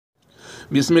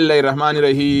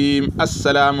बिस्मिल्लाहिर्रहमानिर्रहीम।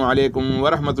 अस्सलामु अलैकुम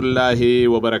वरहमतुल्लाहि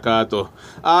वबरकातुह।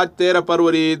 आज 13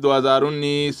 फरवरी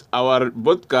 2019 और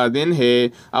बुध का दिन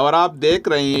है और आप देख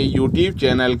रहे हैं यूट्यूब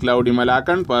चैनल क्लाउडी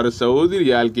मलाकंड पर सऊदी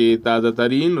रियाल के ताज़ा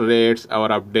तरीन रेट्स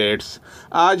और अपडेट्स।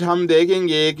 आज हम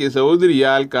देखेंगे कि सऊदी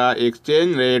रियाल का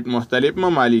एक्सचेंज रेट मुख्तलिफ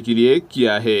ममालिक के लिए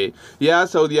क्या है, या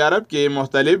सऊदी अरब के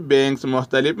मुख्तलिफ बैंक्स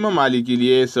मुख्तलिफ ममालिक के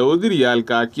लिए सऊदी रियाल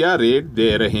का क्या रेट दे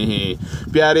रहे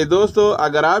हैं। प्यारे दोस्तों,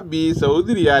 अगर आप भी सऊदी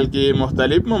रियाल के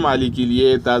मुख्तलिफ ममालिक के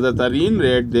लिए ताज़ा तरीन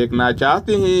रेट देखना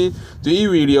चाहते हैं तो ये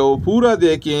वीडियो पूरा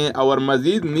देखें और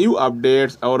मज़ीद न्यू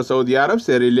अपडेट्स और सऊदी अरब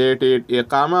से रिलेटेड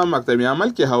इकामा मकतब अमल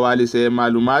के हवाले से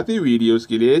मालूमाती वीडियोस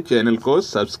के लिए चैनल को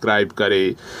सब्सक्राइब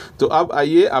करें। तो अब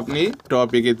आइए अपनी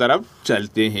टॉपिक की तरफ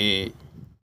चलते हैं।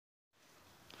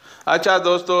 अच्छा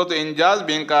दोस्तों, तो एंजाज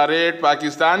बैंक का रेट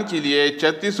पाकिस्तान के लिए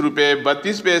 36 रुपये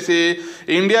 32 पैसे,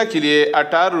 इंडिया के लिए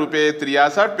 18 रुपये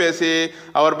 63 पैसे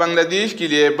और बांग्लादेश के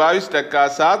लिए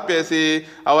 22.7 पैसे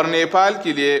और नेपाल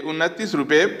के लिए 29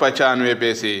 रुपये 95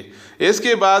 पैसे।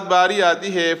 इसके बाद बारी आती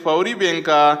है फौरी बैंक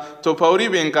का। तो फौरी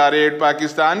बैंक का रेट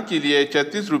पाकिस्तान के लिए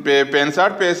 36 रुपये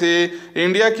 65 पैसे,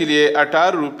 इंडिया के लिए 18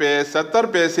 रुपये 70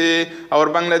 पैसे और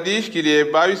बांग्लादेश के लिए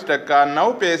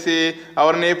 22.9 पैसे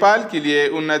और नेपाल के लिए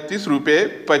 29 रुपये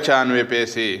 95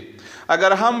 पैसे।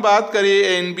 अगर हम बात करें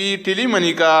NB टिली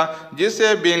मनी का,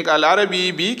 जिसे बैंक अल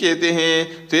अरबी भी कहते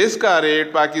हैं, तो इसका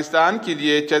रेट पाकिस्तान के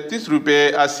लिए 36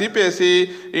 रुपये 80 पैसे,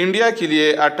 इंडिया के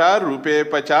लिए 18 रुपये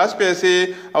 50 पैसे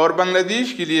और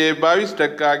बांग्लादेश के लिए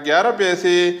 22.11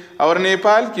 पैसे और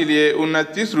नेपाल के लिए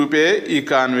 29 रुपये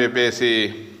 91 पैसे।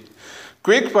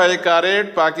 क्विक फाई का रेट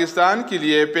पाकिस्तान के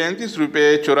लिए 35 रुपये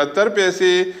 74 पैसे,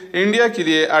 इंडिया के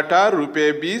लिए 18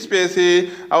 रुपये 20 पैसे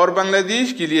और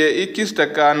बांग्लादेश के लिए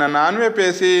 21.99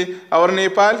 पैसे और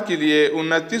नेपाल के लिए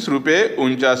 29 रुपये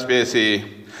 49 पैसे।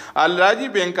 अल राजी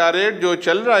बैंक का रेट जो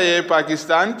चल रहा है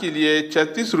पाकिस्तान के लिए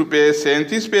 36 रुपये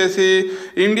 37 पैसे,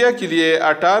 इंडिया के लिए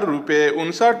 18 रुपये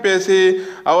 59 पैसे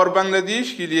और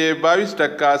बांग्लादेश के लिए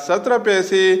 22.17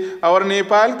 पैसे और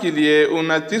नेपाल के लिए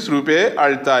 29 रुपये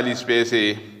 48 पैसे।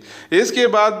 इसके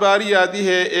बाद बारी आती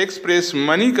है एक्सप्रेस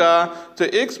मनी का। तो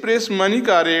एक्सप्रेस मनी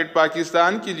का रेट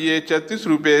पाकिस्तान के लिए 36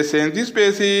 रुपये 37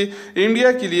 पैसे,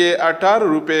 इंडिया के लिए 18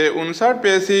 रुपये 59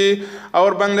 पैसे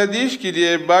और बांग्लादेश के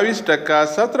लिए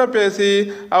 22.17 पैसे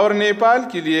और नेपाल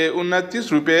के लिए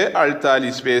 29 रुपये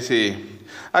 48 पैसे।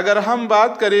 अगर हम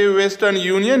बात करें वेस्टर्न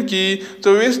यूनियन की,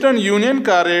 तो वेस्टर्न यूनियन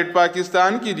का रेट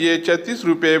पाकिस्तान के लिए 36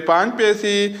 रुपये 5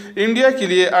 पैसे, इंडिया के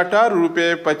लिए 18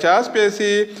 रुपये 50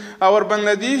 पैसे और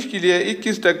बांग्लादेश के लिए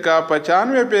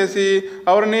 21.95 पैसे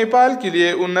और नेपाल के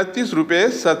लिए 29 रुपये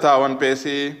 57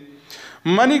 पैसे।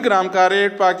 मनीग्राम का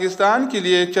रेट पाकिस्तान के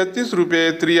लिए 36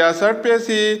 रुपये 63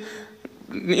 पैसे,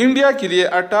 इंडिया के लिए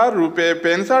 18 रुपये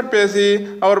 65 पैसे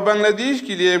और बांग्लादेश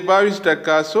के लिए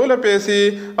 22.16 पैसे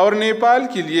और नेपाल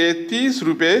के लिए 30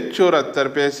 रुपये 74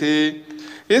 पैसे।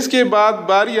 इसके बाद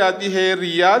बारी आती है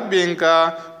रियाद बैंक का।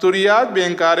 तो रियाद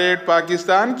बैंक का रेट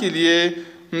पाकिस्तान के लिए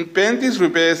 35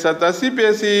 रुपये 87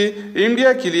 पैसे,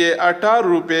 इंडिया के लिए 18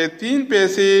 रुपये 3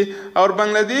 पैसे और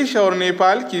बांग्लादेश और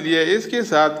नेपाल के लिए इसके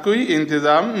साथ कोई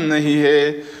इंतज़ाम नहीं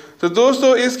है। तो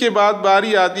दोस्तों, इसके बाद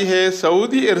बारी आती है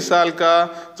सऊदी इरसाल का।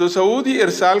 तो सऊदी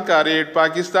इरसाल का रेट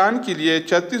पाकिस्तान के लिए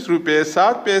 36 रुपये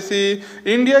 7 पैसे,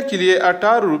 इंडिया के लिए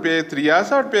 18 रुपये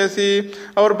 63 पैसे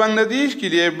और बांग्लादेश के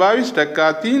लिए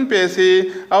 22.3 पैसे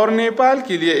और नेपाल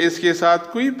के लिए इसके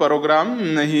साथ कोई प्रोग्राम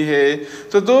नहीं है।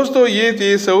 तो दोस्तों, ये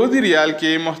थे सऊदी रियाल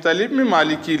के मुख्तलिफ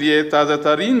ममालिक के लिए ताज़ा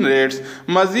तरीन रेट्स।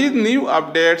 मज़ीद न्यू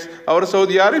अपडेट्स और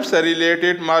सऊदी अरब से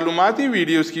रिलेटेड मालूमाती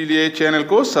वीडियोज़ के लिए चैनल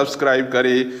को सब्सक्राइब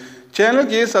करें। चैनल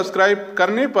के सब्सक्राइब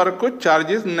करने पर कुछ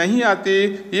चार्जेस नहीं आते,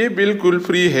 ये बिल्कुल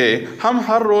फ्री है। हम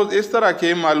हर रोज़ इस तरह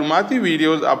के मालूमाती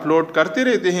वीडियोस अपलोड करते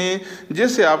रहते हैं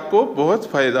जिससे आपको बहुत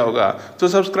फ़ायदा होगा। तो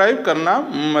सब्सक्राइब करना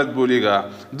मत भूलिएगा।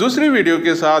 दूसरी वीडियो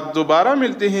के साथ दोबारा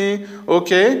मिलते हैं।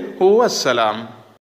 ओके, अस्सलाम।